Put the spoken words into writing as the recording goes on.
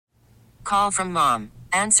call from mom.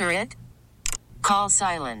 Answer it. Call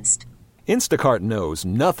silenced. Instacart knows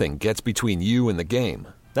nothing gets between you and the game.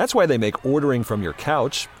 That's why they make ordering from your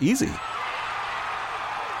couch easy.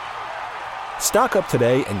 Stock up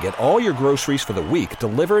today and get all your groceries for the week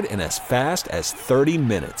delivered in as fast as 30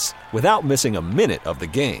 minutes without missing a minute of the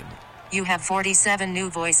game. You have 47 new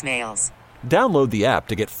voicemails. Download the app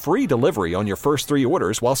to get free delivery on your first 3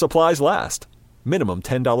 orders while supplies last. Minimum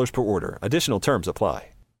 $10 per order. Additional terms apply.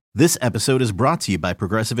 This episode is brought to you by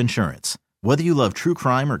Progressive Insurance. Whether you love true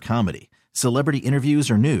crime or comedy, celebrity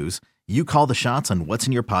interviews or news, you call the shots on what's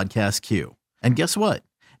in your podcast queue. And guess what?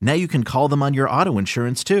 Now you can call them on your auto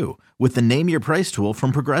insurance too with the Name Your Price tool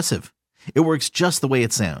from Progressive. It works just the way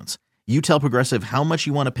it sounds. You tell Progressive how much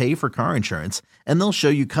you want to pay for car insurance, and they'll show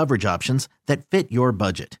you coverage options that fit your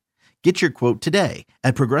budget. Get your quote today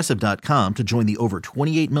at Progressive.com to join the over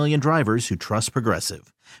 28 million drivers who trust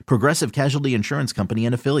Progressive. Progressive Casualty Insurance Company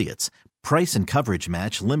and Affiliates. Price and coverage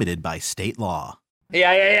match limited by state law.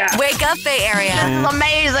 Yeah. Wake up, Bay Area. This is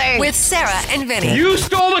amazing. With Sarah and Vinnie. You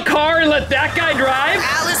stole the car and let that guy drive?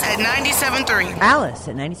 Alice at 97.3. Alice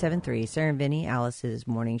at 97.3. Sarah and Vinnie, Alice's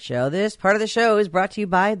morning show. This part of the show is brought to you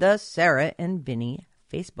by the Sarah and Vinnie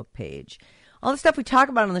Facebook page. All the stuff we talk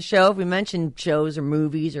about on the show, if we mention shows or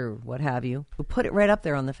movies or what have you, we put it right up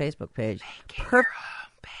there on the Facebook page.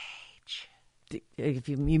 If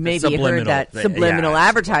you maybe heard that subliminal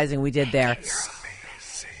advertising we did there.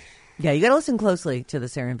 Yeah, you got to listen closely to the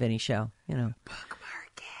Sarah and Vinnie show. You know,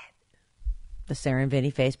 bookmark it. The Sarah and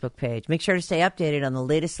Vinnie Facebook page. Make sure to stay updated on the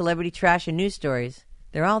latest celebrity trash and news stories.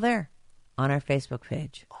 They're all there on our Facebook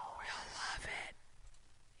page. Oh, we'll love it.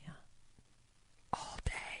 Yeah, all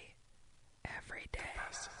day, every day.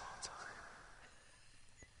 Best of all time.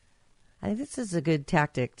 I think this is a good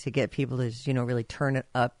tactic to get people to, really turn it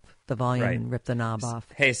up the volume and rip the knob off.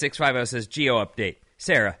 Hey, 650 says Geo update.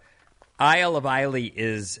 Sarah. Isle of Islay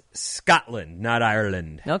is Scotland, not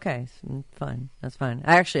Ireland. Okay, fine. That's fine.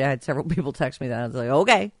 I had several people text me that. I was like,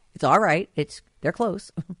 okay, it's all right. They're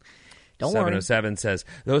close. Don't worry. 707 says,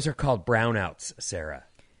 those are called brownouts, Sarah.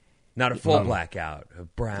 Not a full blackout, a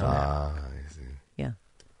brownout. I see. Yeah.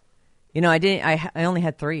 I only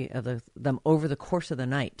had 3 of them over the course of the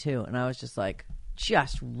night, too. And I was just like,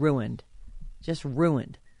 just ruined. Just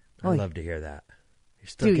ruined. I'd love to hear that. You're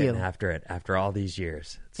still getting after it after all these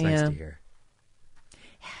years. It's nice to hear.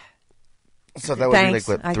 So that would be like,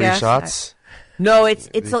 what, 3 shots? No, it's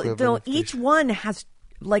each one has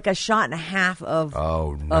like a shot and a half of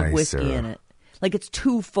whiskey in it. Like it's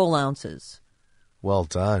 2 full ounces. Well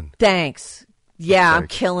done. Thanks. Yeah, I'm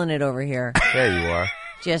killing it over here. There you are.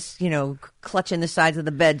 Just, clutching the sides of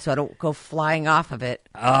the bed so I don't go flying off of it.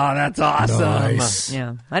 Oh, that's awesome. Nice.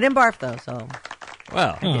 Yeah. I didn't barf, though, so.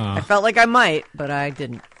 Well, I felt like I might, but I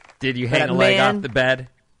didn't. Did you hang a leg off the bed?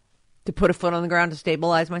 To put a foot on the ground to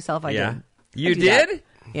stabilize myself? I did. You did?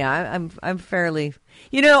 Yeah, I'm fairly.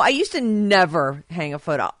 I used to never hang a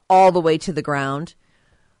foot all the way to the ground,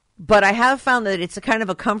 but I have found that it's a kind of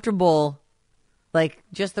a comfortable, like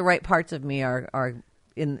just the right parts of me are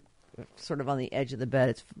in sort of on the edge of the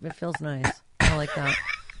bed. It feels nice. I like that.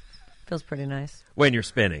 Feels pretty nice. When you're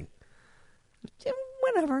spinning?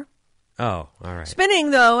 Whenever. Oh, all right.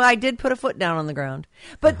 Spinning, though, I did put a foot down on the ground.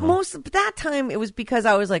 But that time, it was because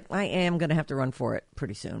I was like, I am going to have to run for it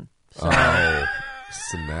pretty soon. So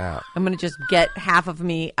snap. I'm going to just get half of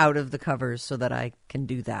me out of the covers so that I can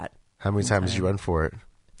do that. How many times did you run for it?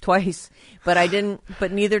 Twice. But I didn't.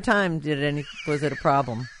 But neither time was it a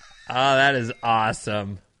problem. Oh, that is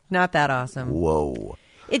awesome. Not that awesome. Whoa.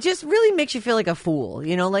 It just really makes you feel like a fool.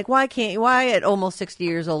 Why at almost 60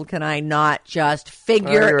 years old can I not just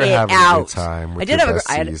figure it out? A good time with I did have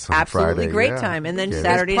an absolutely Friday. great time. And then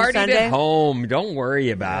Saturday and Partied Sunday. at home. Don't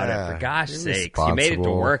worry about it. For gosh sakes. You made it to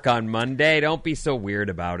work on Monday. Don't be so weird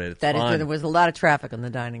about it. It's fun. There was a lot of traffic in the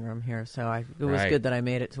dining room here, so it was good that I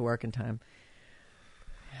made it to work in time.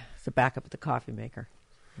 It's a backup at the coffee maker.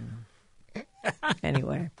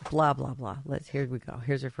 Anyway, blah, blah, blah. Here we go.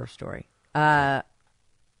 Here's our first story.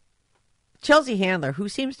 Chelsea Handler, who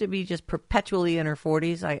seems to be just perpetually in her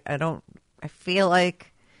 40s. I feel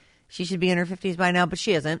like she should be in her 50s by now, but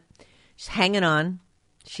she isn't. She's hanging on.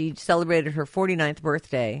 She celebrated her 49th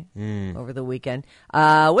birthday over the weekend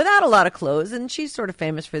without a lot of clothes, and she's sort of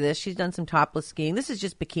famous for this. She's done some topless skiing. This is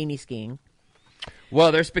just bikini skiing.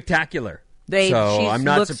 Well, they're spectacular. I'm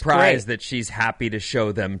not surprised that she's happy to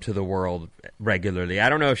show them to the world regularly. I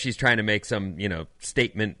don't know if she's trying to make some,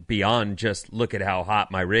 statement beyond just look at how hot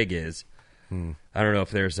my rig is. I don't know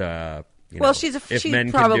if there's a if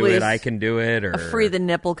men can do it, I can do it, or a free the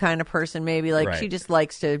nipple kind of person. Maybe she just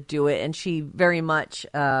likes to do it, and she very much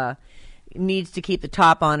needs to keep the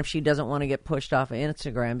top on if she doesn't want to get pushed off of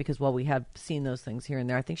Instagram, because while we have seen those things here and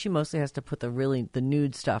there, I think she mostly has to put the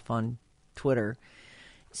nude stuff on Twitter.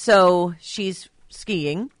 So she's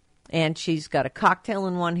skiing, and she's got a cocktail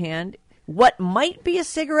in one hand, what might be a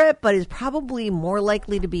cigarette, but is probably more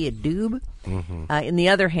likely to be a doob in the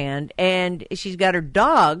other hand, and she's got her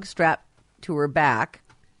dog strapped to her back.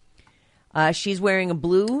 She's wearing a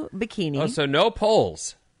blue bikini. Oh, so no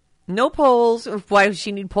poles. No poles. Why does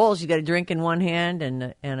she need poles? She's got a drink in one hand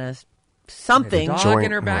and a something. A dog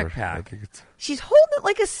in her backpack. She's holding it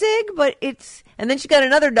like a cig, but it's... And then she got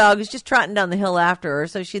another dog who's just trotting down the hill after her.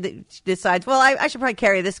 So she decides, well, I should probably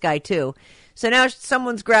carry this guy too. So now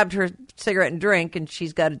someone's grabbed her cigarette and drink, and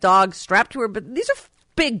she's got a dog strapped to her. But these are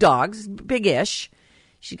big dogs, big-ish.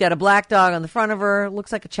 She's got a black dog on the front of her.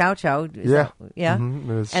 Looks like a chow chow. Yeah. Yeah.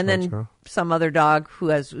 Mm-hmm. And then some other dog who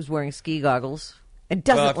was wearing ski goggles. It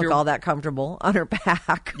doesn't look all that comfortable on her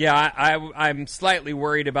back. Yeah, I'm slightly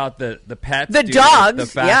worried about the pets. The dogs, the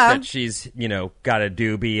fact that she's, got a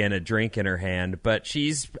doobie and a drink in her hand. But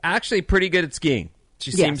she's actually pretty good at skiing.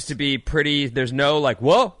 She seems to be pretty, there's no like,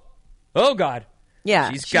 whoa, oh God.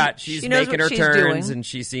 Yeah. She's making her turns and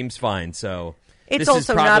she seems fine, so... It's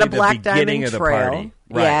also not a Black Diamond Trail.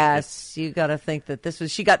 Right. Yes, you got to think that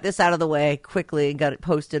she got this out of the way quickly, got it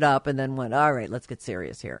posted up, and then went, all right, let's get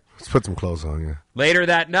serious here. Let's put some clothes on, yeah. Later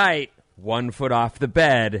that night, 1 foot off the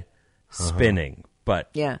bed, spinning.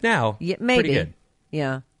 But now, maybe. Pretty good.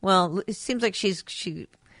 Yeah. Well, it seems like she.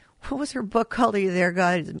 What was her book called? Are you there,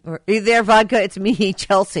 God? Or, Are you there, vodka? It's me,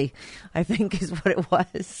 Chelsea, I think is what it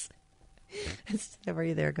was. Instead of Are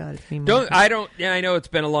you there, God? It's me, I know it's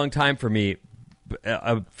been a long time for me.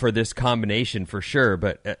 For this combination for sure,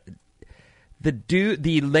 but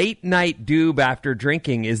the late night doob after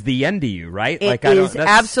drinking is the end of you, right? It is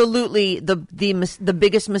absolutely the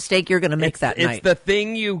biggest mistake you're going to make that night. It's the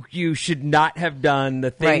thing you should not have done,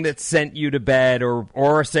 the thing that sent you to bed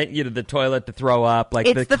or sent you to the toilet to throw up. Like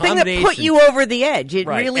it's the thing that put you over the edge. It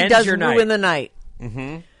really does ruin the night.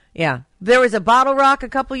 Mm-hmm. Yeah, there was a Bottle Rock a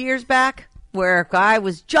couple years back where a guy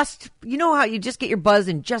was just, you know how you just get your buzz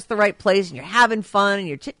in just the right place and you're having fun and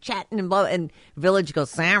you're chit-chatting and blah, and Village goes,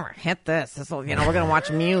 Sam, hit this. We're going to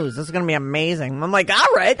watch Muse. This is going to be amazing. I'm like,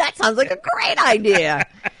 all right, that sounds like a great idea.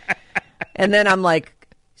 And then I'm like,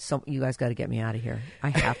 you guys got to get me out of here. I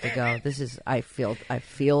have to go. I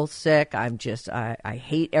feel sick. I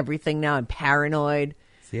hate everything now. I'm paranoid.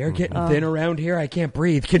 The air getting thin around here. I can't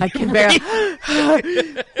breathe. I can barely.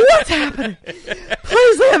 What's happening?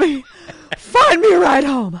 Please let me. Find me a ride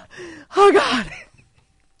home. Oh, God.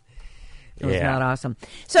 It was not awesome.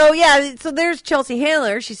 So, so there's Chelsea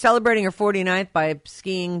Handler. She's celebrating her 49th by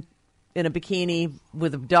skiing in a bikini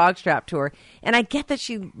with a dog strapped to her. And I get that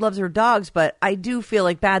she loves her dogs, but I do feel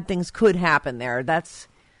like bad things could happen there.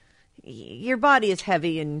 Your body is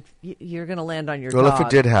heavy, and you're going to land on your dog. Well, if it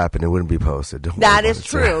did happen, it wouldn't be posted. That is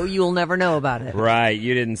true. You'll never know about it. Right.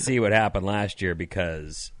 You didn't see what happened last year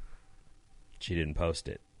because she didn't post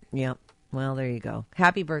it. Yep. Well, there you go.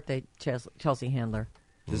 Happy birthday, Chelsea Handler.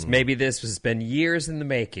 Maybe this has been years in the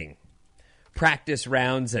making. Practice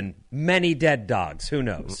rounds and many dead dogs. Who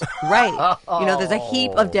knows? Right. There's a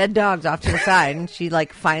heap of dead dogs off to the side, and she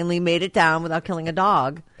finally made it down without killing a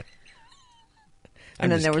dog. And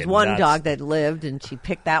then there was one dog that lived, and she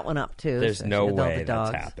picked that one up, too. There's no way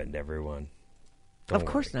that's happened, everyone. Of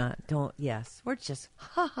course not. Yes. We're just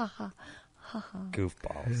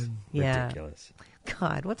goofballs. Yeah. Ridiculous.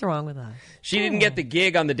 God, what's wrong with us? She didn't get the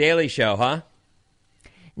gig on The Daily Show, huh?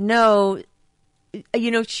 No.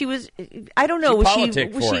 She was, I don't know.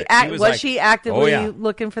 Was she actively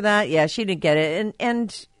looking for that? Yeah, she didn't get it.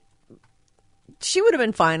 And she would have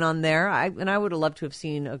been fine on there. I would have loved to have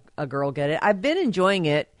seen a girl get it. I've been enjoying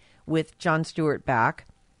it with Jon Stewart back.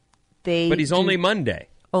 But he's only Monday.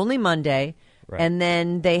 Only Monday. Right. And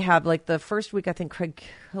then they have the first week, I think Craig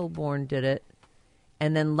Kilborn did it.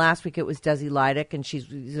 And then last week it was Desi Lydic,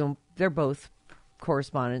 and they're both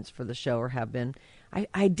correspondents for the show or have been.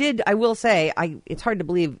 I will say, it's hard to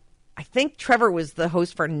believe. I think Trevor was the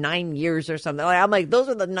host for 9 years or something. I'm like, those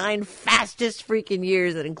are the 9 fastest freaking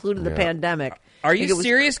years that included the pandemic. Are you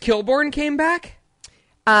serious? Kilborn came back?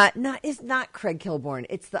 It's not Craig Kilborn.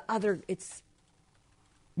 It's the other.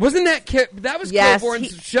 Wasn't that was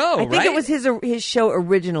Kilborn's show, right? I think it was his show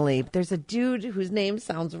originally. There's a dude whose name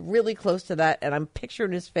sounds really close to that, and I'm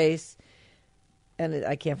picturing his face, and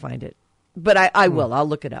I can't find it. But I will. I'll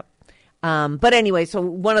look it up. But anyway, so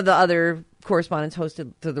one of the other correspondents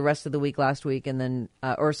hosted for the rest of the week last week, and then,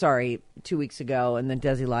 2 weeks ago, and then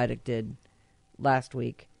Desi Lydic did last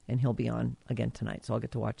week, and he'll be on again tonight, so I'll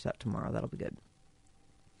get to watch that tomorrow. That'll be good.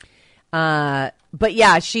 But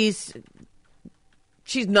yeah, she's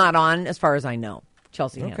not on as far as I know.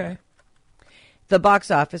 Chelsea Handler. Okay. The box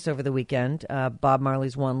office over the weekend, Bob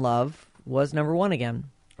Marley's One Love was number one again.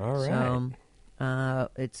 All right. So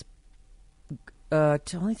it's I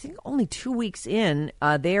think only 2 weeks in,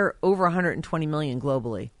 they're over 120 million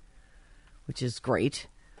globally, which is great.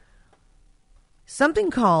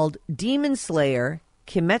 Something called Demon Slayer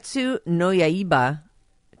Kimetsu no Yaiba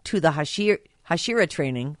to the Hashira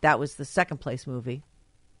training. That was the second place movie.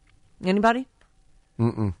 Anybody?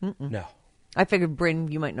 Mm-mm. No. I figured,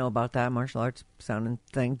 Bryn, you might know about that martial arts sounding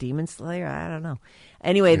thing. Demon Slayer? I don't know.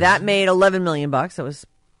 Anyway, that made $11 million. That was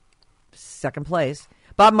second place.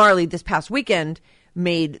 Bob Marley this past weekend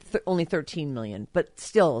made only $13 million, but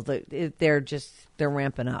still, they're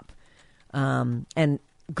ramping up. And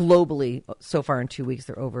globally, so far in 2 weeks,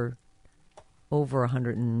 they're over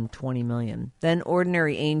 120 million. Then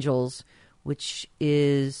Ordinary Angels, which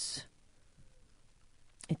is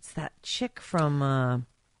it's that chick from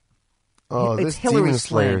it's Hilary Demon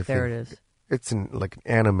Slayer Swank. There it is. It's like an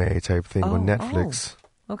anime type thing on Netflix.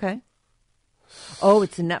 Oh, okay. Oh,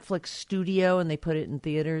 it's a Netflix studio, and they put it in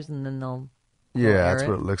theaters, and then they'll that's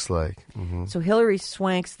what it looks like. Mm-hmm. So Hilary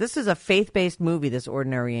Swank's, this is a faith-based movie, this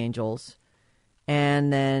Ordinary Angels.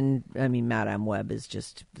 And then, I mean, Madame Web is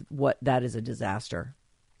just, that is a disaster.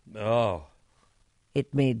 Oh.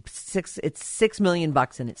 It made $6 million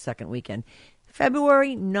in its second weekend.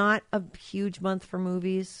 February, not a huge month for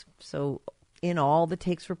movies. So in all, the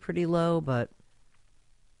takes were pretty low, but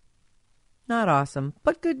not awesome.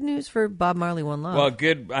 But good news for Bob Marley One Love. Well,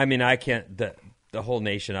 good. I mean, I can't, the whole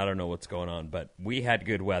nation, I don't know what's going on, but we had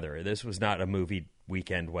good weather. This was not a movie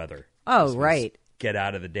weekend weather. Oh, right. Get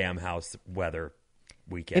out of the damn house weather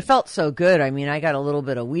weekend. It felt so good. I mean, I got a little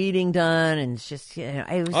bit of weeding done, and it's just,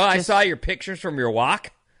 it was I saw your pictures from your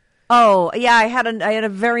walk. Oh, yeah, I had a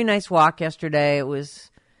very nice walk yesterday. It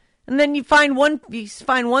was, and then you find one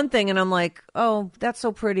thing, and I'm like, oh, that's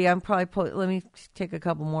so pretty. I'm probably let me take a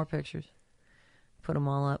couple more pictures, put them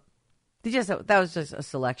all up. That was just a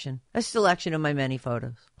selection of my many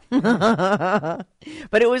photos. But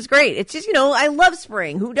it was great. It's just, I love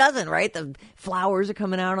spring. Who doesn't, right? The flowers are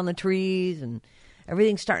coming out on the trees, and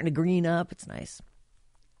everything's starting to green up. It's nice.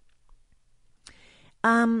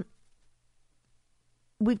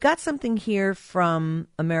 We've got something here from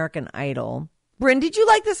American Idol. Bryn, did you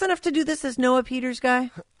like this enough to do this as Noah Peters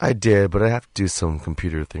guy? I did, but I have to do some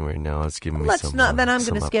computer thing right now. It's giving me some. Then I'm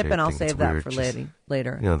going to skip, and I'll save that for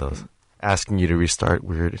later. Those asking you to restart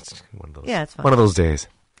weird. It's one of those. Yeah, it's fine. One of those days.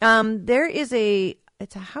 There is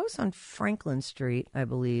it's a house on Franklin Street, I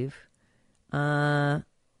believe.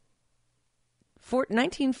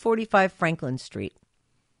 1945 Franklin Street.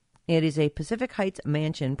 It is a Pacific Heights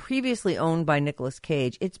mansion previously owned by Nicolas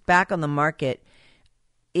Cage. It's back on the market.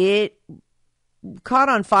 It caught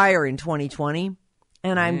on fire in 2020,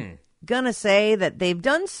 and I'm gonna say that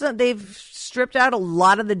they've stripped out a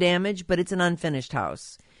lot of the damage, but it's an unfinished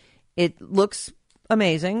house. It looks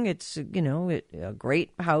amazing. It's a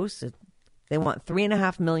great house. They want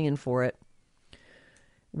 $3.5 million for it,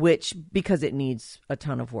 which because it needs a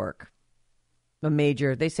ton of work.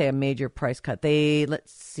 They say a major price cut.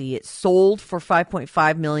 It sold for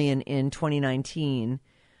 $5.5 million in 2019.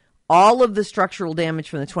 All of the structural damage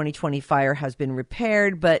from the 2020 fire has been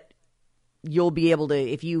repaired, but you'll be able to,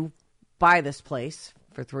 if you buy this place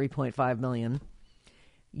for $3.5 million,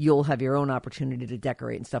 you'll have your own opportunity to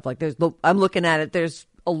decorate and stuff. Like I'm looking at it. There's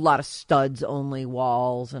a lot of studs only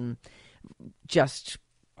walls and just.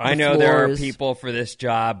 I know there are people for this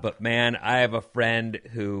job, but man, I have a friend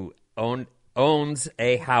who owns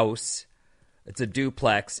a house. It's a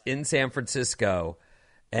duplex in San Francisco,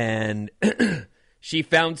 and she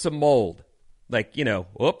found some mold. Like,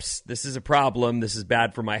 whoops, this is a problem. This is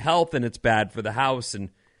bad for my health, and it's bad for the house. And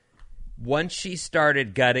once she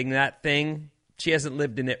started gutting that thing, she hasn't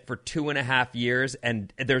lived in it for 2.5 years,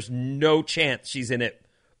 and there's no chance she's in it.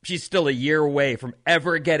 She's still a year away from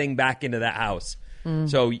ever getting back into that house.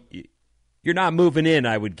 So you're not moving in,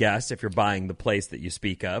 I would guess, if you're buying the place that you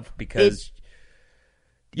speak of, because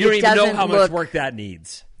you don't even know how much work that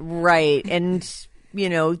needs. Right. And,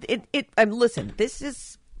 listen, this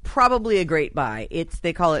is probably a great buy.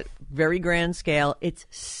 They call it very grand scale. It's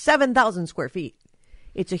 7,000 square feet.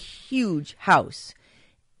 It's a huge house.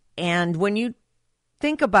 And when you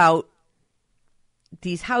think about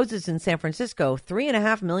these houses in San Francisco,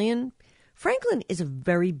 $3.5 million, Franklin is a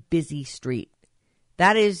very busy street.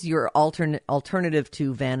 That is your alternative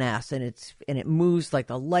to Van Ness, and it moves like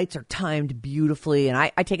the lights are timed beautifully. And I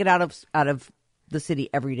take it out of the city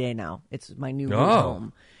every day now. It's my new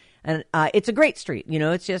home. And it's a great street.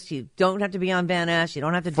 It's just you don't have to be on Van Ness. You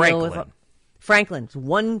don't have to deal with Franklin. It's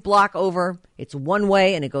one block over. It's one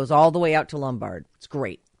way, and it goes all the way out to Lombard. It's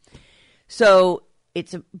great. So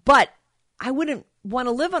but I wouldn't want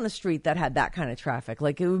to live on a street that had that kind of traffic.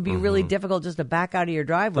 Like, it would be really difficult just to back out of your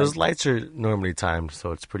driveway. Those lights are normally timed,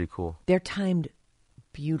 so it's pretty cool. They're timed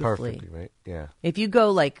beautifully. Perfectly, right? Yeah. If you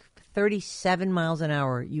go like 37 miles an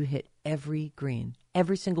hour, you hit every green,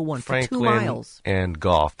 every single one Franklin for 2 miles. And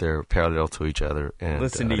Golf, they're parallel to each other and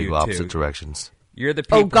Listen to they you go opposite two. Directions. You're the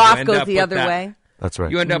people Golf who end goes up the with other that, way. That's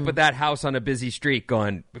right. You end up with that house on a busy street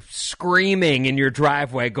going, screaming in your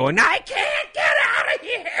driveway going, I can't get out of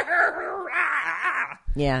here.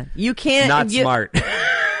 Yeah, you can't. Not smart.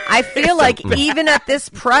 I feel like even at this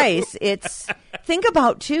price, think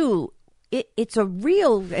about too, it's a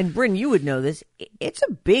real, and Bryn, you would know this, it's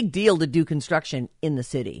a big deal to do construction in the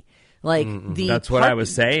city. Like that's what I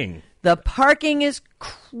was saying. The parking is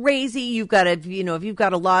crazy. You've got if you've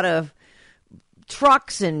got a lot of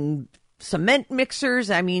trucks and cement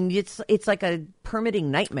mixers, I mean, it's like a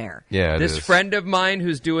permitting nightmare. Yeah, this friend of mine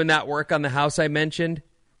who's doing that work on the house I mentioned,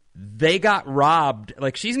 they got robbed.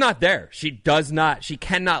 Like, she's not there. She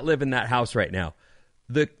cannot live in that house right now.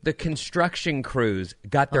 The construction crews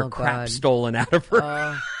got their crap stolen out of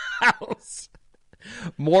her house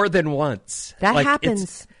more than once. That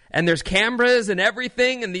happens. And there's cameras and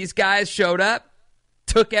everything, and these guys showed up,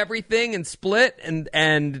 took everything and split,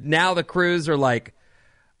 and now the crews are like,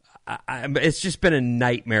 it's just been a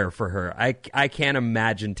nightmare for her. I can't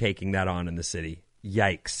imagine taking that on in the city.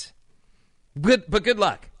 Yikes. But good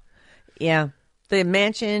luck. Yeah. The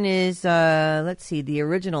mansion is, let's see, the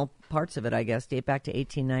original parts of it, I guess, date back to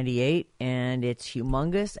 1898, and it's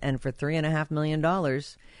humongous, and for $3.5 million.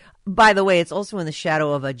 By the way, it's also in the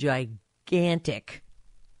shadow of a gigantic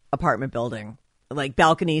apartment building, like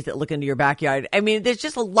balconies that look into your backyard. I mean, there's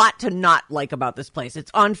just a lot to not like about this place.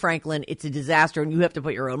 It's on Franklin. It's a disaster, and you have to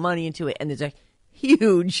put your own money into it, and there's a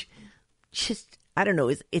huge, I don't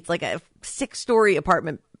know, it's like a 6-story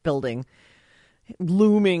apartment building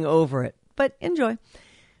looming over it. But enjoy.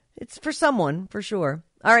 It's for someone, for sure.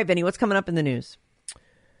 All right, Vinny, what's coming up in the news?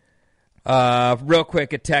 Real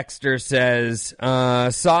quick, a texter says,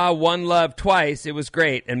 saw One Love twice. It was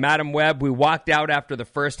great. And Madam Web, we walked out after the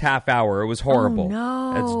first half hour. It was horrible. Oh,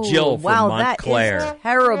 no. That's Jill from Montclair. That is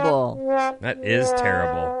terrible. That is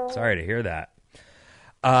terrible. Sorry to hear that.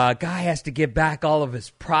 Guy has to give back all of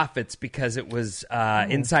his profits because it was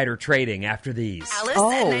insider trading after these. Alice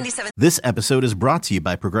at 97. This episode is brought to you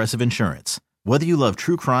by Progressive Insurance. Whether you love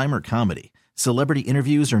true crime or comedy, celebrity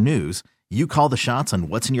interviews or news, you call the shots on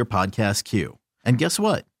what's in your podcast queue. And guess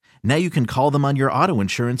what? Now you can call them on your auto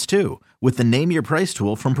insurance too with the Name Your Price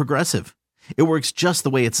tool from Progressive. It works just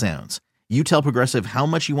the way it sounds. You tell Progressive how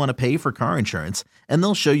much you want to pay for car insurance, and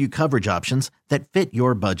they'll show you coverage options that fit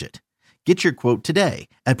your budget. Get your quote today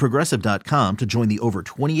at Progressive.com to join the over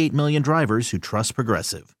 28 million drivers who trust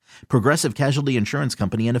Progressive. Progressive Casualty Insurance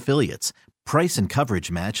Company and Affiliates. Price and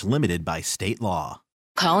coverage match limited by state law.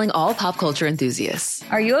 Calling all pop culture enthusiasts.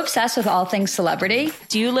 Are you obsessed with all things celebrity?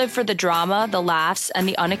 Do you live for the drama, the laughs, and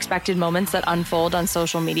the unexpected moments that unfold on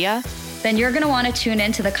social media? Then you're going to want to tune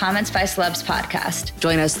in to the Comments by Celebs podcast.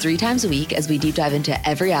 Join us 3 times a week as we deep dive into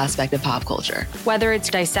every aspect of pop culture. Whether it's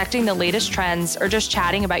dissecting the latest trends or just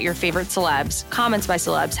chatting about your favorite celebs, Comments by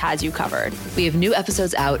Celebs has you covered. We have new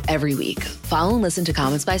episodes out every week. Follow and listen to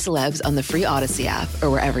Comments by Celebs on the free Odyssey app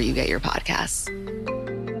or wherever you get your podcasts.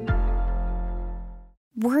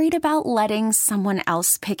 Worried about letting someone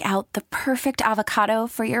else pick out the perfect avocado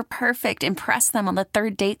for your perfect impress them on the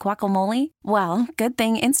third date guacamole? Well, good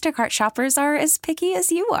thing Instacart shoppers are as picky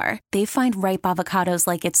as you are. They find ripe avocados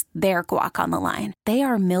like it's their guac on the line. They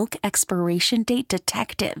are milk expiration date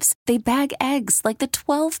detectives. They bag eggs like the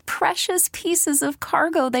 12 precious pieces of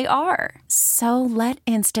cargo they are. So let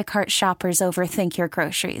Instacart shoppers overthink your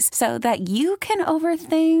groceries so that you can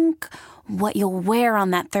overthink what you'll wear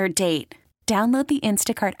on that third date. Download the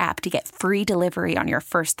Instacart app to get free delivery on your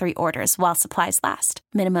first 3 orders while supplies last.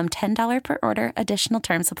 Minimum $10 per order. Additional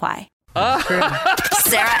terms apply.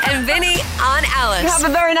 Sarah and Vinny on Alice. Have a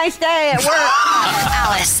very nice day at work.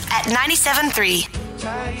 Alice at 97.3.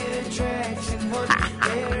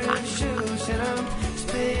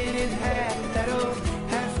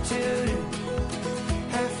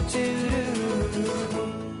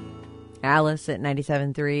 Alice at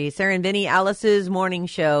 97.3. Sarah and Vinny, Alice's morning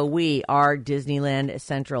show. We are Disneyland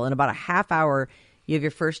Central. In about a half hour, you have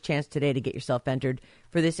your first chance today to get yourself entered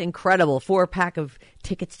for this incredible 4-pack of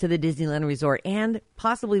tickets to the Disneyland Resort and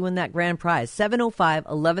possibly win that grand prize. 705,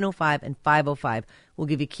 1105, and 505. We'll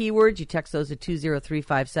give you keywords. You text those to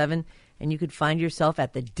 20357, and you could find yourself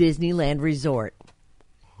at the Disneyland Resort.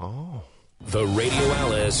 Oh. The Radio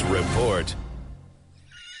Alice Report.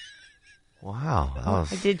 Wow.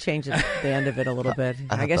 I did change the end of it a little bit.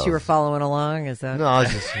 I guess you were following along. Is that? No,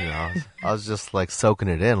 I was just like soaking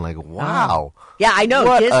it in. Like, wow. Yeah, I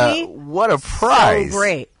know. Disney. What a prize. So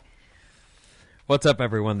great. What's up,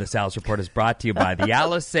 everyone? This Alice Report is brought to you by the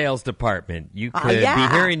Alice Sales Department. You could be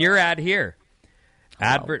hearing your ad here.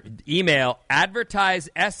 Email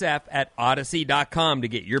advertisesf@odyssey.com to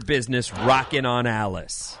get your business rocking on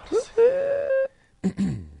Alice.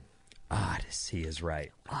 Odyssey is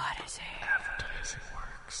right. Odyssey. Advertising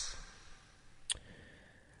works.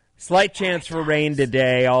 Slight chance for rain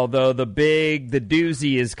today, although the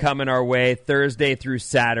doozy is coming our way Thursday through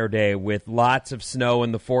Saturday with lots of snow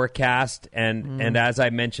in the forecast. And as I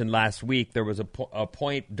mentioned last week, there was a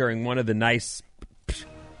point during one of the nice,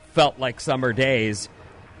 felt like summer days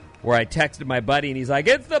where I texted my buddy and he's like,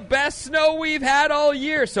 it's the best snow we've had all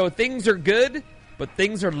year. So things are good, but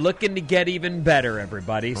things are looking to get even better,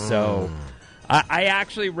 everybody. So I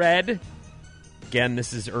actually read, again,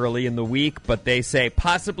 this is early in the week, but they say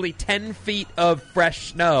possibly 10 feet of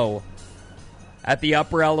fresh snow at the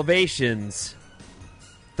upper elevations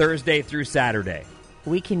Thursday through Saturday.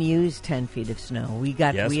 We can use 10 feet of snow. We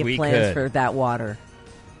have plans could. for that water.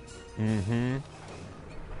 Mm-hmm.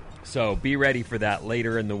 So be ready for that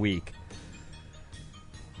later in the week.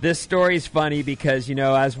 This story's funny because,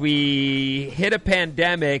 as we hit a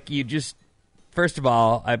pandemic, first of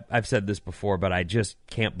all, I've said this before, but I just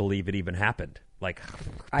can't believe it even happened. Like,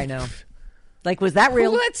 I know. Like, was that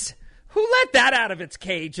real? Who let that out of its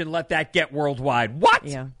cage and let that get worldwide? What?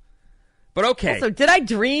 Yeah. But okay. Also, did I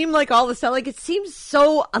dream all this stuff? Like, it seems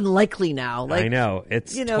so unlikely now. Like, I know.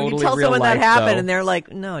 It's totally you tell real someone life, that happened, though. and they're like,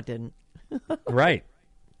 no, it didn't. Right.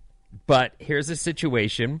 But here's a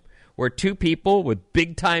situation where two people with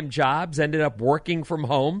big-time jobs ended up working from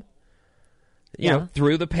home,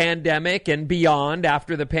 through the pandemic and beyond.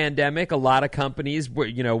 After the pandemic, a lot of companies,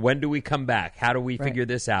 when do we come back? How do we figure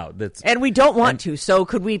this out? And we don't want to, so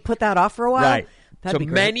could we put that off for a while? Right. That'd be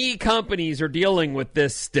great. Many companies are dealing with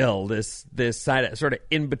this still, this sort of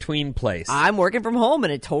in-between place. I'm working from home,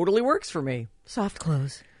 and it totally works for me. Soft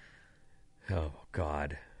close. Oh,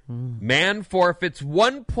 God. Man forfeits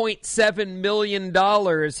 $1.7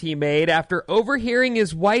 million he made after overhearing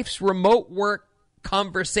his wife's remote work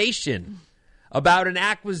conversation about an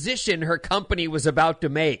acquisition her company was about to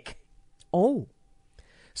make. Oh.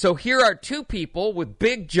 So here are two people with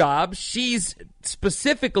big jobs. She's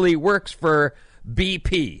specifically works for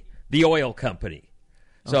BP, the oil company.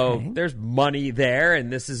 So there's money there,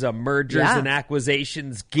 and this is a mergers and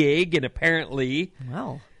acquisitions gig, and apparently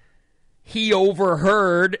he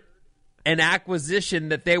overheard an acquisition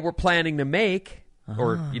that they were planning to make,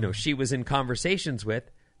 or, she was in conversations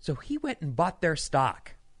with, so he went and bought their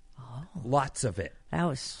stock. Lots of it. That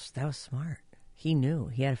was smart. He knew.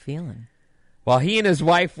 He had a feeling. While he and his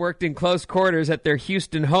wife worked in close quarters at their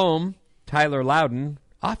Houston home, Tyler Loudon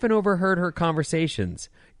often overheard her conversations,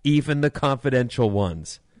 even the confidential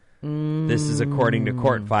ones. This is according to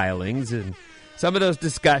court filings. And some of those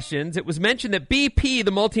discussions, it was mentioned that BP,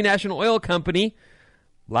 the multinational oil company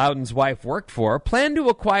Loudon's wife worked for, planned to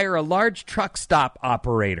acquire a large truck stop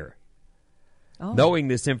operator. Knowing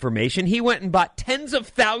this information, he went and bought tens of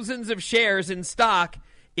thousands of shares in stock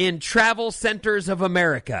in Travel Centers of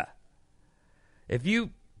America. If you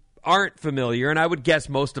aren't familiar, and I would guess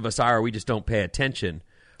most of us are, we just don't pay attention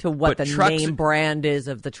to what the name brand is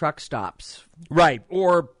of the truck stops. Right,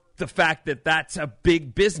 or the fact that that's a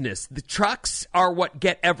big business. The trucks are what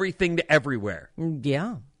get everything to everywhere.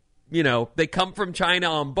 Yeah. They come from China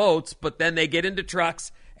on boats, but then they get into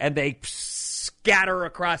trucks and they scatter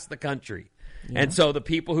across the country. Yeah. And so the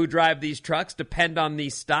people who drive these trucks depend on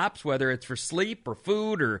these stops, whether it's for sleep or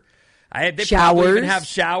food or they probably even have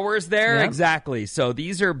showers there. Yep. Exactly. So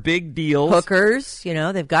these are big deals. Hookers,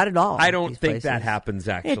 they've got it all. I don't think that happens,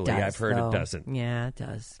 actually. It does, I've heard it doesn't. Yeah, it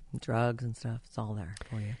does. Drugs and stuff. It's all there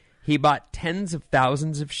for you. He bought tens of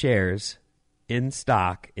thousands of shares in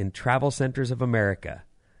stock in Travel Centers of America.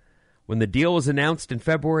 When the deal was announced in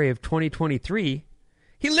February of 2023,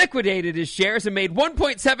 he liquidated his shares and made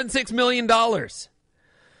 $1.76 million.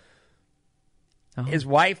 His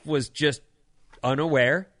wife was just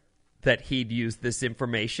unaware that he'd used this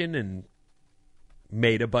information and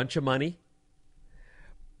made a bunch of money.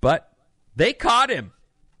 But they caught him.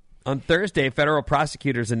 On Thursday, federal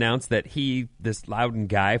prosecutors announced that this Loudon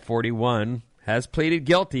guy, 41, has pleaded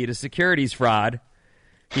guilty to securities fraud.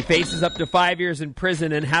 He faces up to 5 years in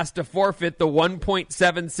prison and has to forfeit the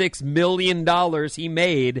 $1.76 million he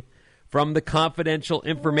made from the confidential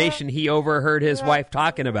information he overheard his wife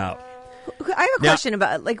talking about. I have a question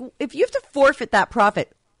about like if you have to forfeit that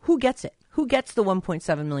profit, who gets it? Who gets the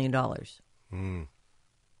 $1.7 million?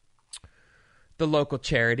 The local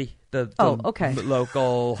charity, the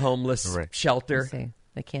local homeless shelter.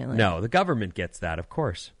 They can't. No, the government gets that, of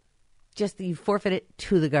course. Just you forfeit it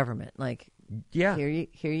to the government. Like, yeah,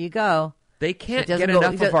 here you go. They can't get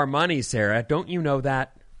enough of our money, Sarah. Don't you know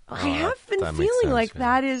that? I have been feeling like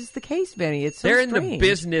that is the case, Vinnie. It's so They're strange. in the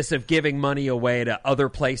business of giving money away to other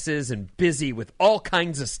places and busy with all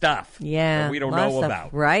kinds of stuff that we don't know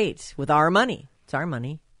about. Right, with our money. It's our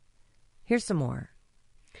money. Here's some more.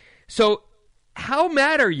 So how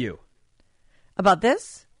mad are you? About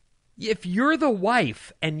this? If you're the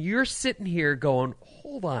wife and you're sitting here going,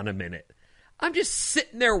 hold on a minute. I'm just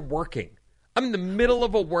sitting there working. I'm in the middle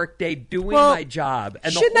of a work day doing my job.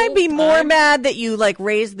 And shouldn't I be more mad that you like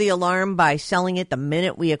raised the alarm by selling it the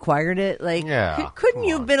minute we acquired it? Like, couldn't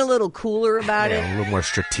you have been a little cooler about it? A little more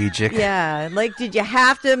strategic. Yeah. Like, did you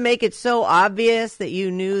have to make it so obvious that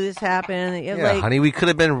you knew this happened? Honey, we could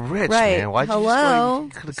have been rich, man. Why'd you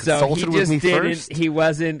could have consulted with me first? He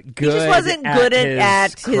wasn't good. He just wasn't good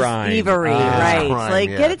at his crime. thievery, right?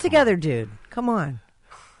 Get it together, dude. Come on.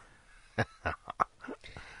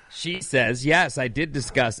 She says, yes, I did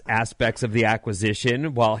discuss aspects of the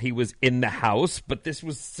acquisition while he was in the house, but this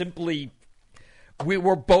was simply, we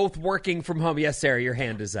were both working from home. Yes, Sarah, your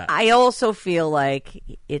hand is up. I also feel like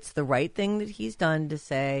it's the right thing that he's done to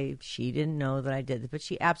say she didn't know that I did this, but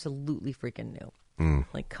she absolutely freaking knew.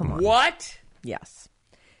 Like, come on. What? Yes.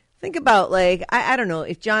 Think about, like, I don't know,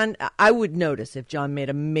 if John, I would notice if John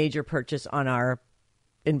made a major purchase on our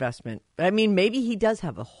investment. I mean, maybe he does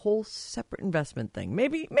have a whole separate investment thing.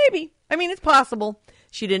 Maybe. I mean, it's possible.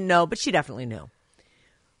 She didn't know, but she definitely knew.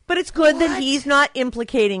 But it's good that he's not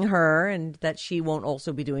implicating her and that she won't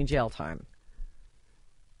also be doing jail time.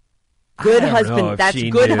 Good husband. That's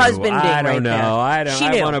good husbanding I don't right know.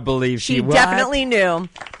 there. I want to believe she definitely knew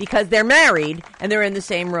because they're married and they're in the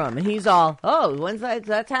same room. And he's all, when's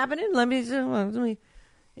that's happening? Let me.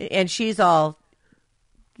 And she's all,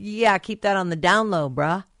 yeah, keep that on the down low,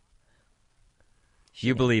 bruh.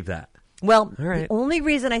 You believe that? Well, all right. The only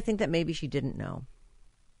reason I think that maybe she didn't know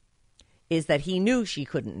is that he knew she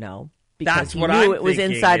couldn't know because he knew it was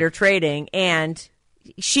insider trading, and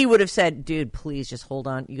she would have said, "Dude, please just hold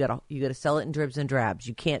on. You gotta sell it in dribs and drabs.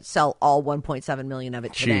 You can't sell all 1.7 million of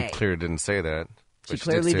it today." She clearly didn't say that. She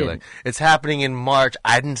clearly didn't. Like, it's happening in March.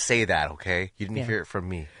 I didn't say that. Okay, you didn't hear it from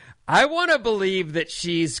me. I want to believe that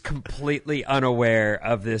she's completely unaware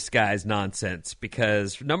of this guy's nonsense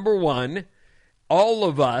because, number one, all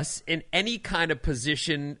of us in any kind of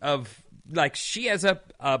position of, like, she has a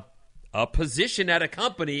position at a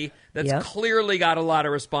company that's clearly got a lot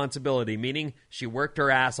of responsibility, meaning she worked her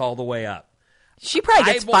ass all the way up. She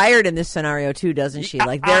probably gets fired in this scenario, too, doesn't she?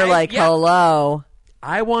 Like, they're hello.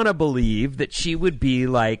 I want to believe that she would be,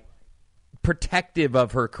 like, protective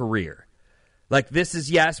of her career. Like, this is,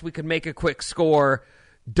 yes, we could make a quick score,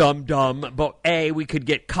 dumb, but A, we could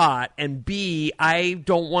get caught, and B, I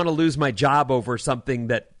don't want to lose my job over something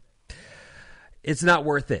that it's not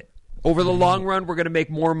worth it. Over the long run, we're going to make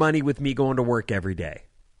more money with me going to work every day.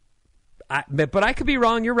 But I could be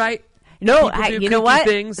wrong. You're right. No, you know what?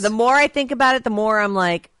 The more I think about it, the more I'm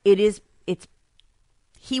like,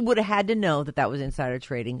 he would have had to know that was insider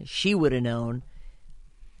trading. She would have known.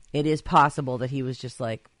 It is possible that he was just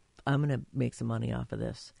like, I'm going to make some money off of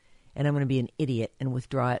this, and I'm going to be an idiot and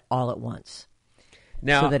withdraw it all at once.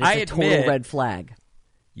 Now, so that it's a total red flag.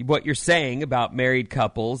 What you're saying about married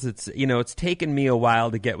couples, it's taken me a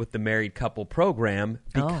while to get with the married couple program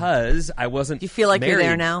because I wasn't. Do you feel like married. You're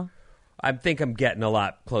there now? I think I'm getting a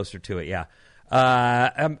lot closer to it. Yeah,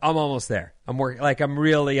 I'm almost there. I'm working. Like I'm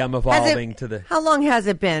evolving to the. How long has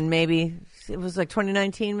it been? Maybe it was like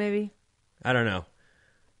 2019. Maybe. I don't know.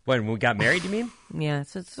 When we got married, you mean? Yeah.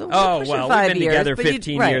 So we've been together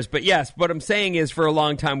 15 years. But yes, what I'm saying is for a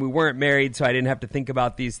long time we weren't married, so I didn't have to think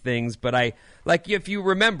about these things. But if you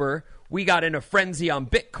remember, we got in a frenzy on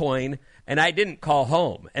Bitcoin, and I didn't call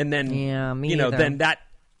home. And then, then that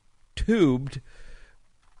tubed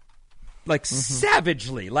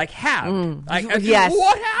savagely, half. Yes.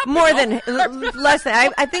 What happened? More than, less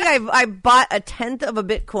than. I think I bought a tenth of a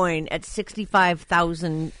Bitcoin at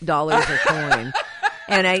 $65,000 a coin.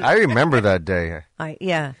 And I remember that day.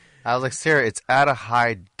 I was like, Sarah, it's at a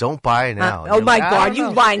high. Don't buy it now. Oh, my God,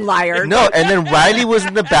 you lying liar. No, and then Riley was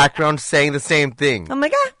in the background saying the same thing. I'm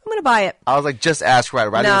like, I'm going to buy it. I was like, just ask Riley.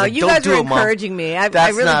 Riley was like, you don't guys do are it, Mom. encouraging me. I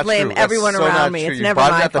really blame everyone around me. True. It's never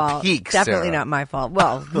my fault. Peak, definitely Sarah. not my fault.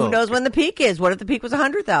 Well, who knows when the peak is? What if the peak was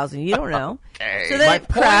 100,000? You don't know. Okay. So then it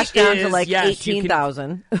crashed down to like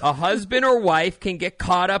 18,000. A husband or wife can get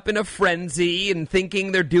caught up in a frenzy and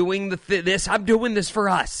thinking they're doing this. I'm doing this for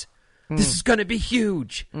us. This is going to be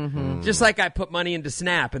huge. Mm-hmm. Just like I put money into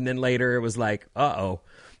Snap, and then later it was like, uh-oh.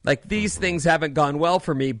 Like, these things haven't gone well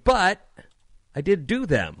for me, but I did do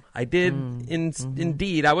them. I did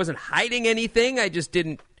indeed. I wasn't hiding anything. I just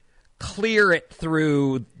didn't clear it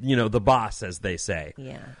through, the boss, as they say.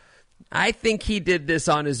 Yeah. I think he did this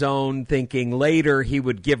on his own, thinking later he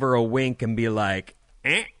would give her a wink and be like,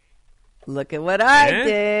 look at what I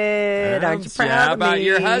did. Aren't you proud of me? How about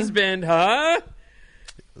your husband, huh?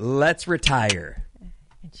 Let's retire.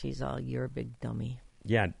 And she's all, you're a big dummy.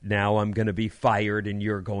 Yeah, now I'm going to be fired and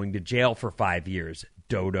you're going to jail for 5 years,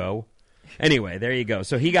 dodo. Anyway, there you go.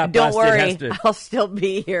 So he got Don't busted. Worry, I'll still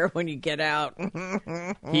be here when you get out.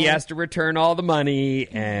 He has to return all the money,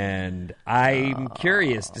 and I'm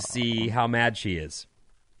curious to see how mad she is.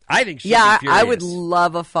 I think she'd be furious. I would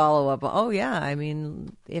love a follow-up. Oh, yeah. I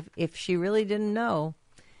mean, if she really didn't know,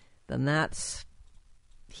 then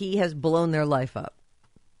he has blown their life up.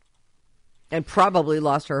 And probably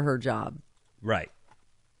lost her job. Right.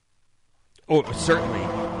 Oh, certainly.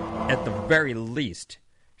 At the very least,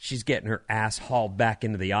 she's getting her ass hauled back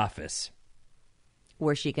into the office.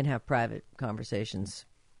 Where she can have private conversations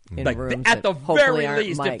in like rooms. At the very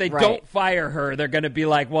least, if they don't fire her, they're going to be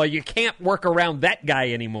like, well, you can't work around that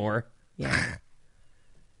guy anymore. Yeah.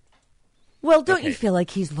 Well, don't you feel like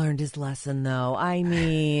he's learned his lesson, though? I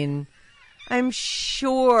mean, I'm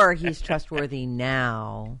sure he's trustworthy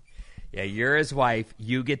now. Yeah, you're his wife.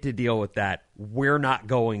 You get to deal with that. We're not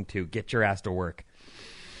going to. Get your ass to work.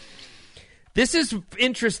 This is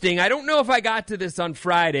interesting. I don't know if I got to this on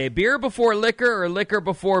Friday. Beer before liquor or liquor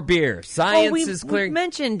before beer? Science is clear. We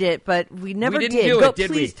mentioned it, but we never did.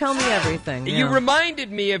 Please tell me everything. You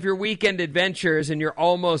reminded me of your weekend adventures and your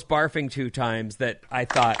almost barfing 2 times that I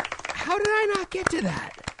thought, how did I not get to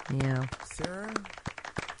that? Yeah. Sarah?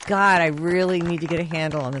 God, I really need to get a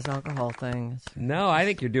handle on this alcohol thing. No, I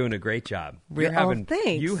think you're doing a great job.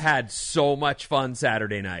 Thanks. You had so much fun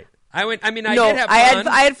Saturday night. I did have fun.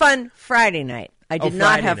 I had fun Friday night. I did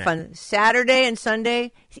not have fun Saturday and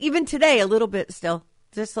Sunday. Even today, a little bit still.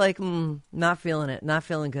 Just like, not feeling it. Not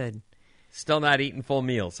feeling good. Still not eating full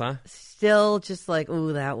meals, huh? Still just like,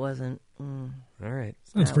 ooh, that wasn't. All right.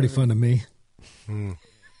 Sounds pretty fun to me.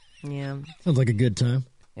 Yeah. Sounds like a good time.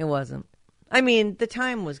 It wasn't. I mean, the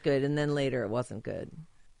time was good, and then later it wasn't good.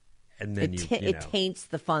 And then it taints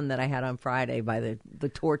the fun that I had on Friday by the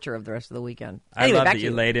torture of the rest of the weekend. Anyway, I love that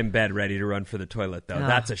you laid in bed ready to run for the toilet, though.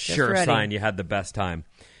 That's a sure sign you had the best time.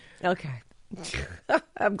 Okay.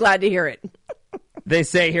 I'm glad to hear it. They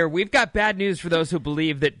say here, we've got bad news for those who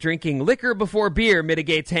believe that drinking liquor before beer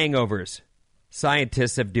mitigates hangovers.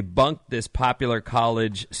 Scientists have debunked this popular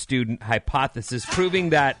college student hypothesis, proving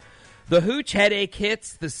that the hooch headache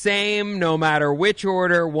hits the same no matter which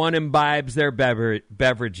order one imbibes their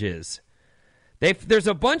beverages. There's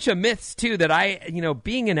a bunch of myths, too, that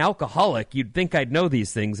being an alcoholic, you'd think I'd know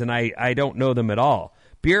these things, and I don't know them at all.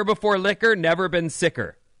 Beer before liquor, never been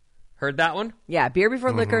sicker. Heard that one? Yeah, beer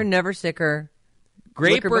before liquor, never sicker.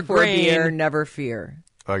 Grape liquor or before grain. Beer, never fear.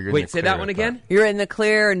 Oh, you're Wait, say that one again? You're in the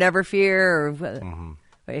clear, never fear. Or,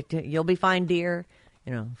 you'll be fine, dear.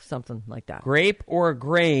 Something like that. Grape or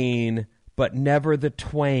grain, but never the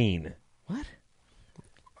twain. What?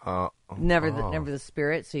 Never the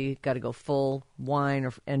spirit. So you got to go full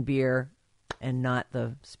wine and beer, and not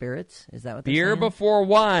the spirits. Is that what they're saying? Beer before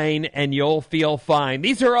wine, and you'll feel fine.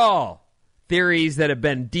 These are all theories that have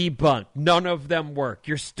been debunked. None of them work.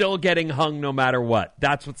 You're still getting hung no matter what.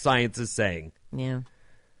 That's what science is saying. Yeah.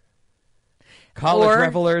 College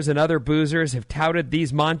revelers and other boozers have touted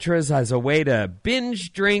these mantras as a way to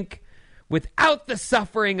binge drink without the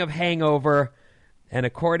suffering of hangover. And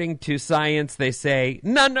according to science, they say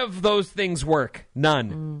none of those things work.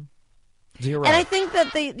 None. Zero. And I think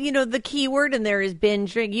that the key word in there is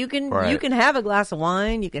binge drink. You can have a glass of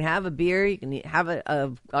wine, you can have a beer, you can have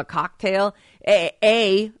a cocktail,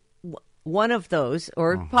 one of those,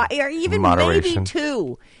 or even maybe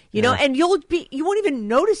 2. You know, and you won't even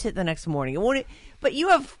notice it the next morning. But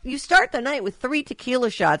you start the night with 3 tequila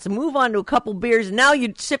shots and move on to a couple beers, and now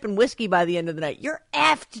you're sipping whiskey by the end of the night. You're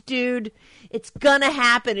effed, dude. It's gonna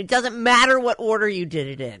happen. It doesn't matter what order you did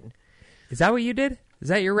it in. Is that what you did? Is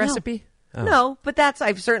that your recipe? No, but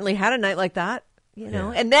I've certainly had a night like that. You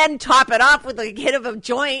know, and then top it off with a hit of a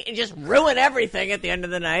joint and just ruin everything at the end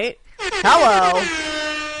of the night. Hello.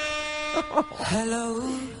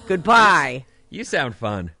 Hello. Goodbye. You sound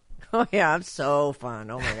fun. Oh, yeah, I'm so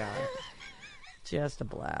fun. Oh, my God. Just a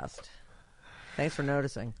blast. Thanks for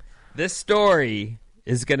noticing. This story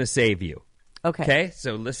is going to save you. Okay. Okay,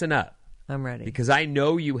 so listen up. I'm ready. Because I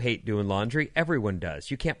know you hate doing laundry. Everyone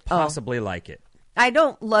does. You can't possibly like it. I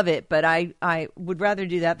don't love it, but I would rather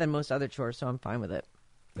do that than most other chores, so I'm fine with it.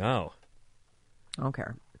 Oh. I don't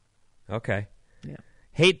care. Okay. Yeah.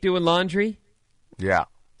 Hate doing laundry? Yeah.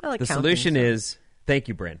 I like the solution is, thank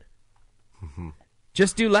you, Bryn.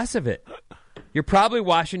 Just do less of it. You're probably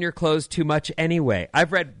washing your clothes too much anyway.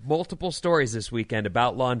 I've read multiple stories this weekend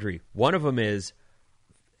about laundry. One of them is,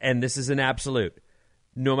 and this is an absolute,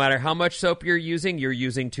 no matter how much soap you're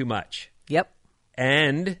using too much. Yep.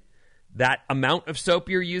 And that amount of soap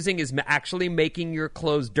you're using is actually making your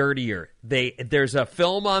clothes dirtier. There's a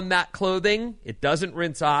film on that clothing. It doesn't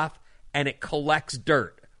rinse off, and it collects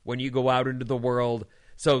dirt when you go out into the world.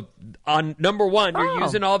 So on number one, you're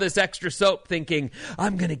using all this extra soap thinking,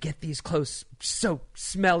 I'm going to get these clothes so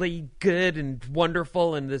smelly, good, and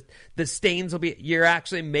wonderful, and the stains will be... You're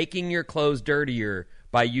actually making your clothes dirtier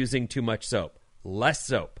by using too much soap. Less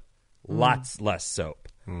soap. Lots less soap.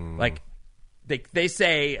 Like... They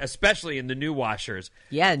say, especially in the new washers,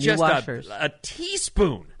 new washers. A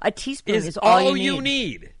teaspoon. A teaspoon is all you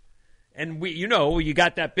need. And you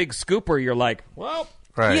got that big scooper. You're like, well,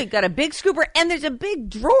 right. You got a big scooper, and there's a big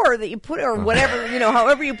drawer that you put, or whatever,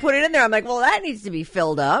 however you put it in there. I'm like, well, that needs to be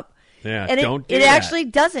filled up. Yeah, and don't do it that. actually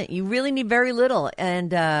doesn't. You really need very little,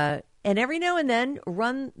 and every now and then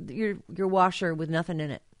run your washer with nothing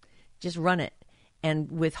in it. Just run it.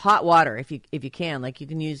 And with hot water, if you can, like you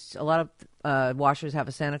can use a lot of washers have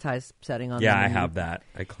a sanitized setting on them. Yeah, I have that.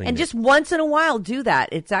 I clean and it. just once in a while do that.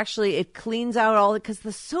 It's actually it cleans out all because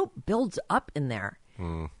the soap builds up in there.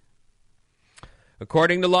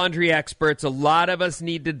 According to laundry experts, a lot of us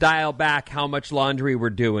need to dial back how much laundry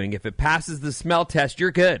we're doing. If it passes the smell test,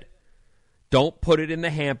 you're good. Don't put it in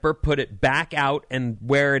the hamper. Put it back out and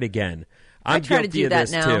wear it again. I'm try to guilty do of that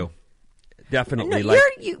this now. too. Definitely. No,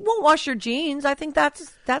 you won't wash your jeans. I think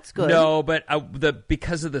that's good. No, but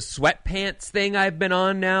because of the sweatpants thing I've been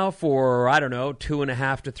on now for, I don't know,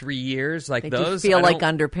 2.5 to 3 years. Like they those. Do feel like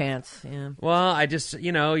underpants. Yeah. Well, I just,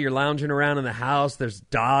 you're lounging around in the house. There's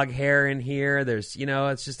dog hair in here. There's,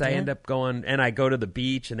 it's just I end up going, and I go to the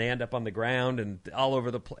beach and they end up on the ground and all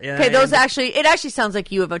over the place. Okay, it actually sounds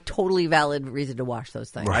like you have a totally valid reason to wash those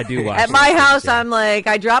things. I do wash At my things, house, yeah. I'm like,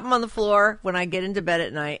 I drop them on the floor when I get into bed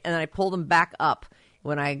at night, and then I pull them back up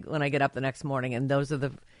when I get up the next morning, and those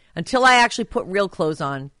are until I actually put real clothes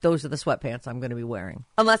on, those are the sweatpants I'm going to be wearing,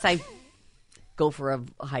 unless I go for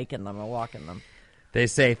a hike in them or walk in them. They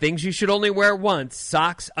say things you should only wear once: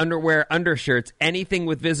 socks, underwear, undershirts, anything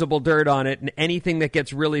with visible dirt on it, and anything that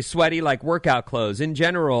gets really sweaty, like workout clothes. In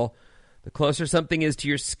general, the closer something is to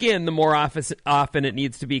your skin, the more often it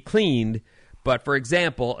needs to be cleaned. But for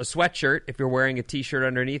example, a sweatshirt, if you're wearing a t-shirt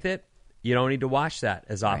underneath it, you don't need to wash that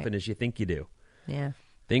as often as you think you do. Yeah.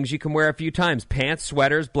 Things you can wear a few times: pants,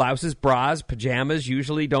 sweaters, blouses, bras, pajamas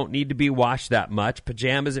usually don't need to be washed that much.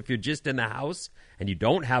 Pajamas, if you're just in the house and you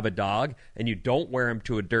don't have a dog and you don't wear them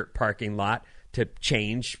to a dirt parking lot to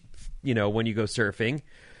change, when you go surfing,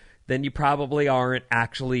 then you probably aren't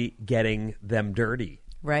actually getting them dirty.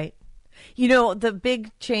 Right. The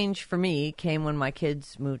big change for me came when my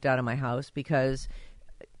kids moved out of my house because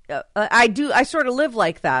I sort of live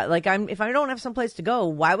like that. Like if I don't have someplace to go,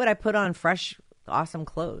 why would I put on fresh, awesome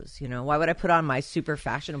clothes? Why would I put on my super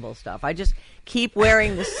fashionable stuff? I just keep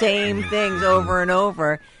wearing the same things over and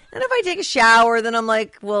over. And if I take a shower, then I'm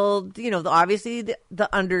like, well, obviously the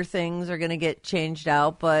under things are going to get changed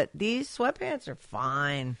out, but these sweatpants are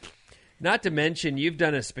fine. Not to mention, you've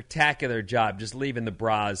done a spectacular job just leaving the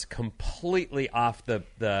bras completely off the...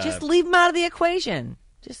 Just leave them out of the equation.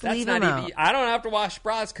 Just leave them out. I don't have to wash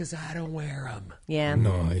bras because I don't wear them. Yeah.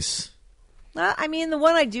 Nice. I mean, the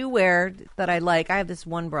one I do wear that I like, I have this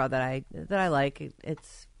one bra that I like.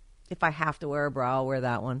 It's if I have to wear a bra, I'll wear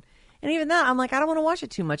that one. And even that, I'm like, I don't want to wash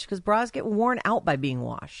it too much because bras get worn out by being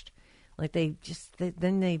washed. Like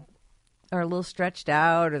then they are a little stretched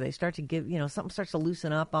out, or they start to give, something starts to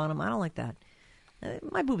loosen up on them. I don't like that.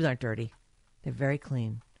 My boobs aren't dirty. They're very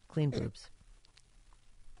clean. Clean boobs.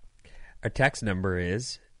 Our text number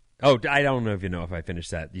is... Oh, I don't know if I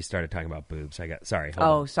finished that. You started talking about boobs. Sorry.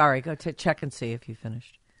 Hold on. Sorry. Go check and see if you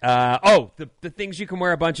finished. The things you can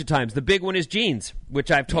wear a bunch of times. The big one is jeans,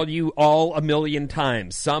 which I've told you all a million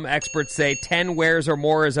times. Some experts say 10 wears or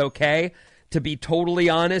more is okay. To be totally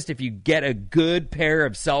honest, if you get a good pair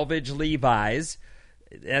of selvage Levi's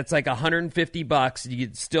That's like $150. You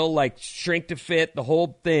could still like shrink to fit the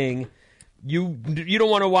whole thing. You don't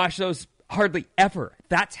want to wash those hardly ever.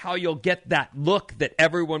 That's how you'll get that look that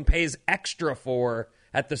everyone pays extra for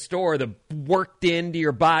at the store, the worked into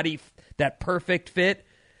your body, that perfect fit.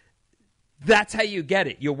 That's how you get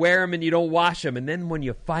it. You wear them and you don't wash them. And then when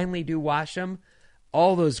you finally do wash them,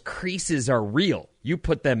 all those creases are real. You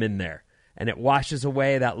put them in there and it washes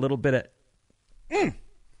away that little bit of...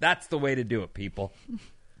 That's the way to do it, people.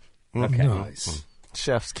 Okay. Nice.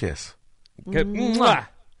 Chef's kiss. Good. Mwah.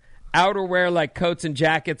 Outerwear like coats and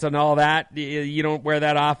jackets and all that, you don't wear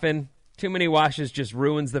that often. Too many washes just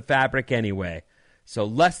ruins the fabric anyway. So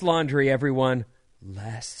less laundry, everyone.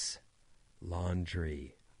 Less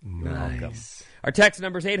laundry. Nice. Our text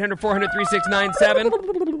number is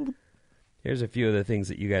 800-400-3697. Here's a few of the things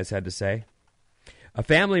that you guys had to say. A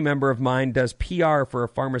family member of mine does PR for a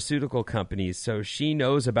pharmaceutical company, so she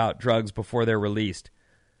knows about drugs before they're released.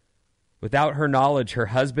 Without her knowledge, her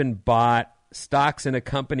husband bought stocks in a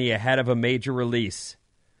company ahead of a major release.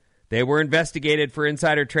 They were investigated for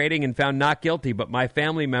insider trading and found not guilty, but my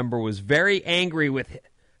family member was very angry with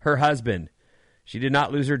her husband. She did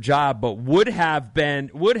not lose her job, but would have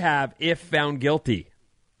if found guilty.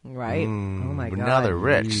 Right. Oh, my God. Now they're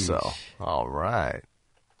rich, so. All right.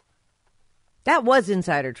 That was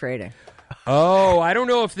insider trading. Oh, I don't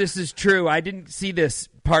know if this is true. I didn't see this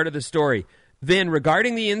part of the story. Vin,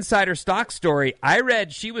 regarding the insider stock story, I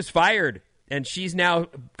read she was fired, and she's now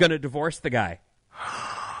going to divorce the guy.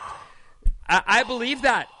 I believe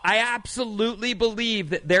that. I absolutely believe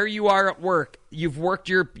that there you are at work. You've worked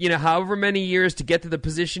your, however many years to get to the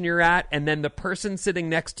position you're at, and then the person sitting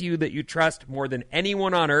next to you that you trust more than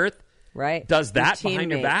anyone on earth does that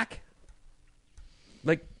behind your back?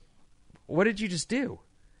 Like, what did you just do?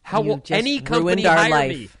 How will any company hire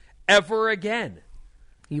me ever again?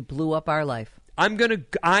 You blew up our life. I'm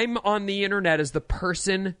on the internet as the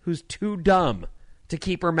person who's too dumb to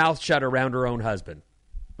keep her mouth shut around her own husband.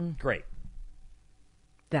 Great.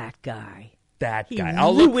 That guy.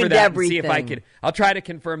 I'll look for that and see if I can. I'll try to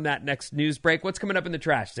confirm that next news break. What's coming up in the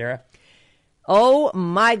trash, Sarah? Oh,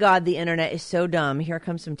 my God, the internet is so dumb. Here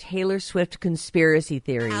comes some Taylor Swift conspiracy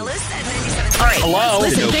theories. Alice at 97. All right, hello.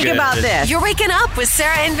 Listen, think about this. You're waking up with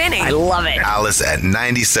Sarah and Vinnie. I love it. Alice at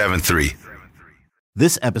 97.3.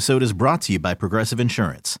 This episode is brought to you by Progressive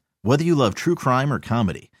Insurance. Whether you love true crime or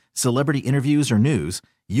comedy, celebrity interviews or news,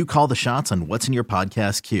 you call the shots on what's in your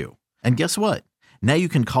podcast queue. And guess what? Now you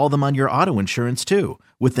can call them on your auto insurance, too,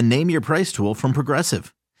 with the Name Your Price tool from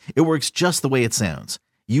Progressive. It works just the way it sounds.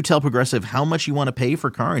 You tell Progressive how much you want to pay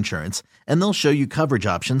for car insurance, and they'll show you coverage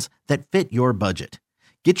options that fit your budget.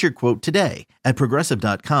 Get your quote today at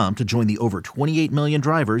Progressive.com to join the over 28 million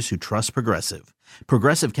drivers who trust Progressive.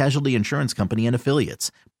 Progressive Casualty Insurance Company and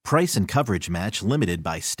Affiliates. Price and coverage match limited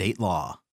by state law.